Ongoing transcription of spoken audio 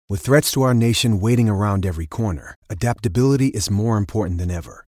With threats to our nation waiting around every corner, adaptability is more important than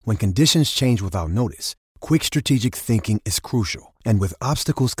ever. When conditions change without notice, quick strategic thinking is crucial. And with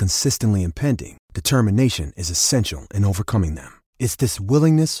obstacles consistently impending, determination is essential in overcoming them. It's this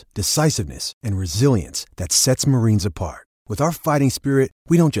willingness, decisiveness, and resilience that sets Marines apart. With our fighting spirit,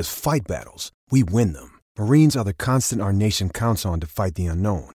 we don't just fight battles, we win them. Marines are the constant our nation counts on to fight the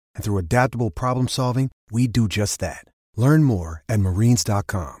unknown. And through adaptable problem solving, we do just that. Learn more at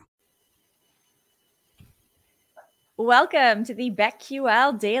marines.com. Welcome to the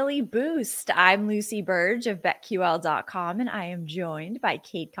BetQL Daily Boost. I'm Lucy Burge of BetQL.com, and I am joined by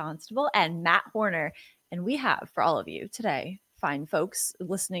Kate Constable and Matt Horner. And we have for all of you today, fine folks,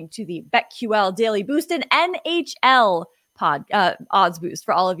 listening to the BetQL Daily Boost and NHL odds boost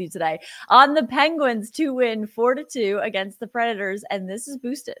for all of you today on the Penguins to win 4-2 against the Predators. And this is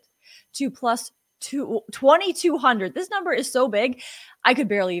boosted to plus 2,200. This number is so big, I could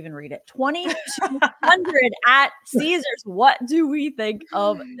barely even read it. 2,200 at Caesars. What do we think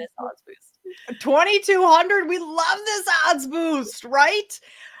of this odds boost? 2,200. We love this odds boost, right?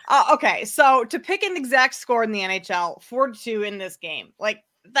 Okay, so to pick an exact score in the NHL, 4-2 in this game, like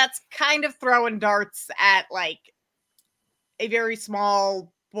that's kind of throwing darts at like a very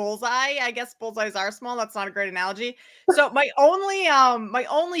small bullseye. I guess bullseyes are small. That's not a great analogy. So my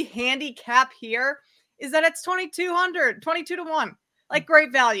only handicap here is that it's 2,200, 22-1. Like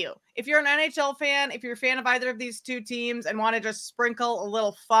great value. If you're an NHL fan, if you're a fan of either of these two teams and want to just sprinkle a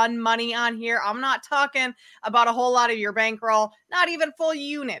little fun money on here, I'm not talking about a whole lot of your bankroll, not even full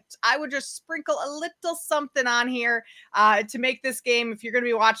unit. I would just sprinkle a little something on here to make this game, if you're going to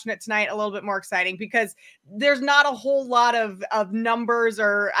be watching it tonight, a little bit more exciting, because there's not a whole lot of numbers,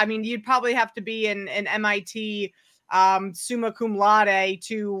 or, I mean, you'd probably have to be in MIT summa cum laude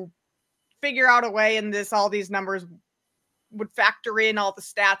to figure out a way in this, all these numbers would factor in all the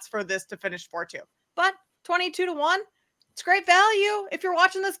stats for this to finish 4-2. But 22-1, it's great value. If you're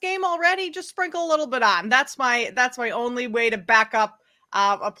watching this game already, just sprinkle a little bit on. That's my only way to back up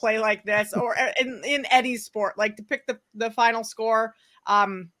a play like this, or in any sport. Like to pick the final score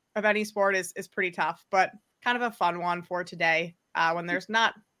of any sport is pretty tough, but kind of a fun one for today when there's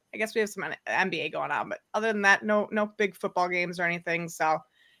not, I guess we have some NBA going on, but other than that, no big football games or anything. So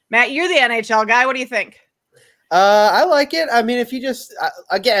Matt, you're the NHL guy. What do you think? I like it. I mean, if you just,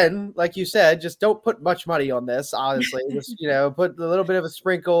 again, like you said, just don't put much money on this, honestly. Just, put a little bit of a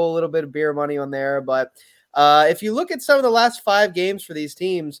sprinkle, a little bit of beer money on there. But if you look at some of the last 5 games for these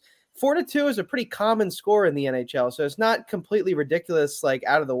teams, 4-2 is a pretty common score in the NHL. So it's not completely ridiculous, like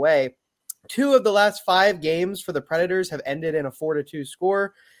out of the way. 2 of the last 5 games for the Predators have ended in a 4-2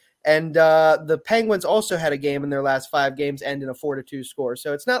 score. And the Penguins also had a game in their last 5 games end in a 4-2 score.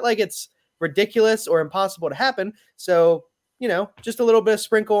 So it's not like it's ridiculous or impossible to happen. So, just a little bit of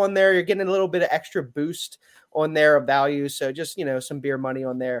sprinkle on there. You're getting a little bit of extra boost on there of value. So just, some beer money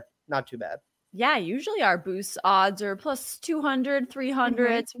on there. Not too bad. Yeah, usually our boost odds are plus 200,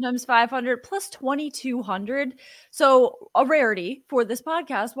 300, sometimes 500, plus 2,200. So a rarity for this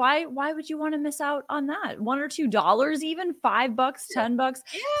podcast. Why would you want to miss out on that? $1 or $2, even $5, $10.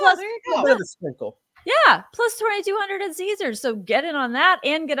 Yeah, plus there you A little bit of a sprinkle. Yeah, plus 2,200 at Caesars. So get in on that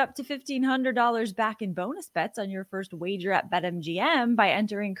and get up to $1,500 back in bonus bets on your first wager at BetMGM by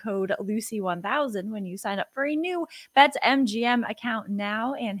entering code Lucy1000 when you sign up for a new BetMGM account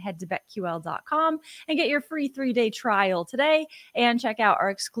now, and head to BetQL.com and get your free 3-day trial today, and check out our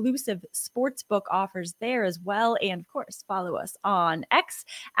exclusive sportsbook offers there as well. And of course, follow us on X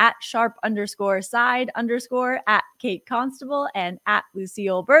at @sharp_side_ at Kate Constable and at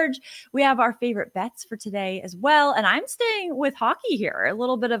Lucille Burge. We have our favorite bets for today as well. And I'm staying with hockey here. A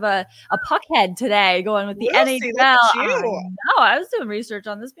little bit of a puckhead today, going with the NHL. I was doing research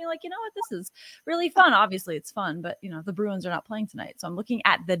on this, being like, what, this is really fun. Obviously it's fun, but the Bruins are not playing tonight. So I'm looking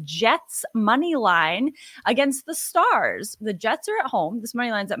at the Jets money line against the Stars. The Jets are at home. This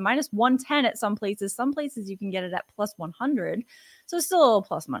money line's at minus 110 at some places. Some places you can get it at plus 100. So still a little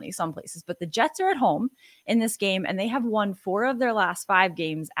plus money some places, but the Jets are at home in this game, and they have won 4 of their last 5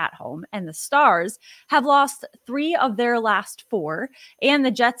 games at home. And the Stars have lost 3 of their last 4. And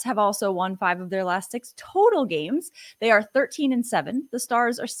the Jets have also won 5 of their last 6 total games. They are 13-7. The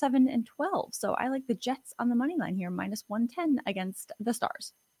Stars are 7-12. So I like the Jets on the money line here, minus 110 against the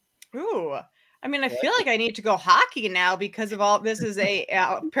Stars. Ooh. I mean, I feel like I need to go hockey now because of all this is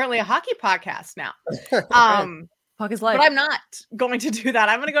apparently a hockey podcast now. Puck is life. But I'm not going to do that.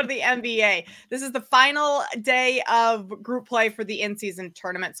 I'm going to go to the NBA. This is the final day of group play for the in-season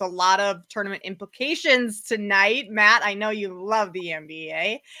tournament. So a lot of tournament implications tonight. Matt, I know you love the NBA.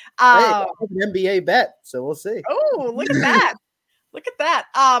 Hey, an NBA bet, so we'll see. Oh, look at that. Look at that.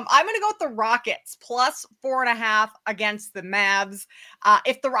 I'm going to go with the Rockets plus 4.5 against the Mavs.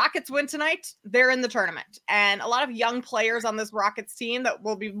 If the Rockets win tonight, they're in the tournament. And a lot of young players on this Rockets team that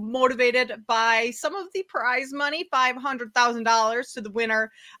will be motivated by some of the prize money, $500,000 to the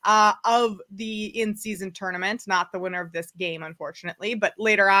winner of the in-season tournament. Not the winner of this game, unfortunately, but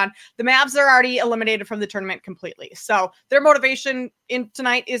later on. The Mavs are already eliminated from the tournament completely. So their motivation in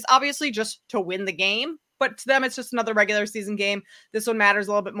tonight is obviously just to win the game. But to them, it's just another regular season game. This one matters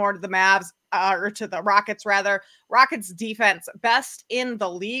a little bit more to the Mavs, or to the Rockets, rather. Rockets defense, best in the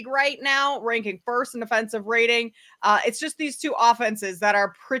league right now, ranking first in defensive rating. It's just these two offenses that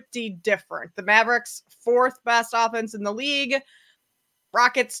are pretty different. The Mavericks, fourth best offense in the league.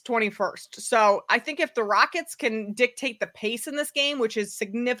 Rockets 21st. So I think if the Rockets can dictate the pace in this game, which is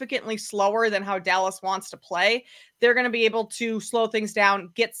significantly slower than how Dallas wants to play, they're going to be able to slow things down,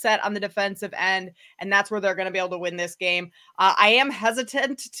 get set on the defensive end, and that's where they're going to be able to win this game. I am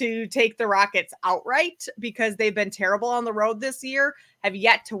hesitant to take the Rockets outright because they've been terrible on the road this year, have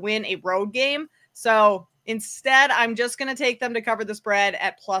yet to win a road game. So instead, I'm just going to take them to cover the spread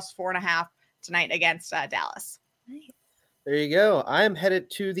at plus 4.5 tonight against Dallas. Nice. There you go. I am headed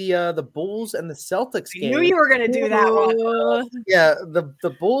to the Bulls and the Celtics game. I knew you were going to do that one. Yeah,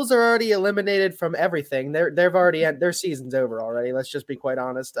 the Bulls are already eliminated from everything. They've already their season's over already. Let's just be quite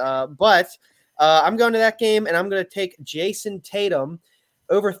honest. But I'm going to that game, and I'm going to take Jason Tatum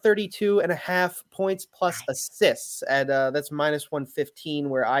over 32.5 points plus assists. And that's minus 115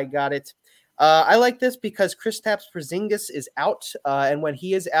 where I got it. I like this because Kristaps Porzingis is out, and when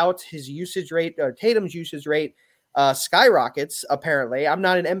he is out, his usage rate, Tatum's usage rate, skyrockets. Apparently, I'm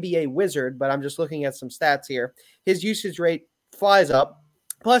not an NBA wizard, but I'm just looking at some stats here. His usage rate flies up.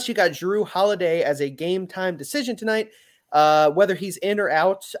 Plus, you got Jrue Holiday as a game time decision tonight. Whether he's in or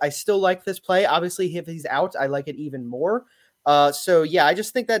out, I still like this play. Obviously, if he's out, I like it even more. So yeah, I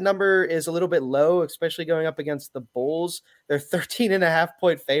just think that number is a little bit low, especially going up against the Bulls. They're 13.5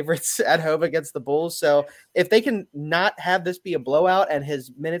 point favorites at home against the Bulls. So if they can not have this be a blowout and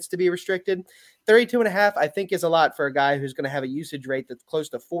his minutes to be restricted, 32.5, I think is a lot for a guy who's going to have a usage rate that's close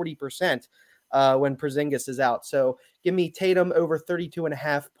to 40% when Porzingis is out. So give me Tatum over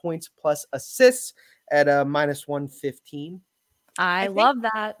 32.5 points plus assists at minus 115. I love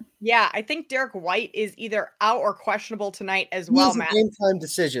that. Yeah, I think Derek White is either out or questionable tonight as well, Matt. He's a game time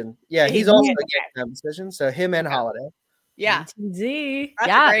decision. Yeah, he's also a game time decision. So him and Holiday. Yeah. That's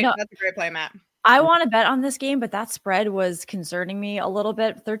a great play, Matt. I want to bet on this game, but that spread was concerning me a little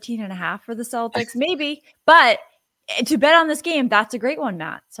bit. 13.5 for the Celtics, maybe. But to bet on this game, that's a great one,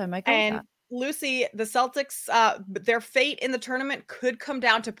 Matt. So I might go with that. Lucy, the Celtics, their fate in the tournament could come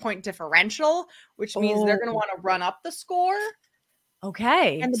down to point differential, which means they're going to want to run up the score.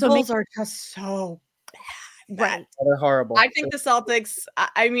 Okay. And the Bulls are just so bad. Right. They're horrible. I think the Celtics,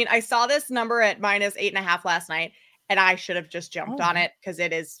 I mean, I saw this number at minus 8.5 last night, and I should have just jumped on it because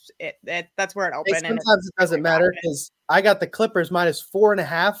that's where it opened. Sometimes it doesn't matter because I got the Clippers minus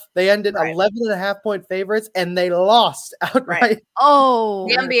 4.5. They ended 11.5 point favorites, and they lost outright. Right. Oh,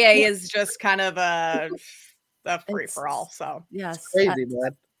 the NBA is just kind of a free for all. So yes, it's crazy,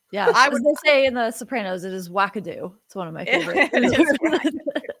 man. Yeah, I would say in The Sopranos, it is wackadoo. It's one of my favorites.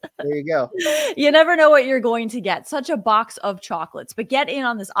 There you go. You never know what you're going to get. Such a box of chocolates. But get in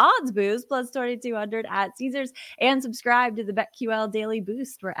on this odds boost, plus 2,200 at Caesars, and subscribe to the BetQL Daily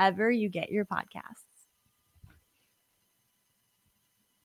Boost wherever you get your podcasts.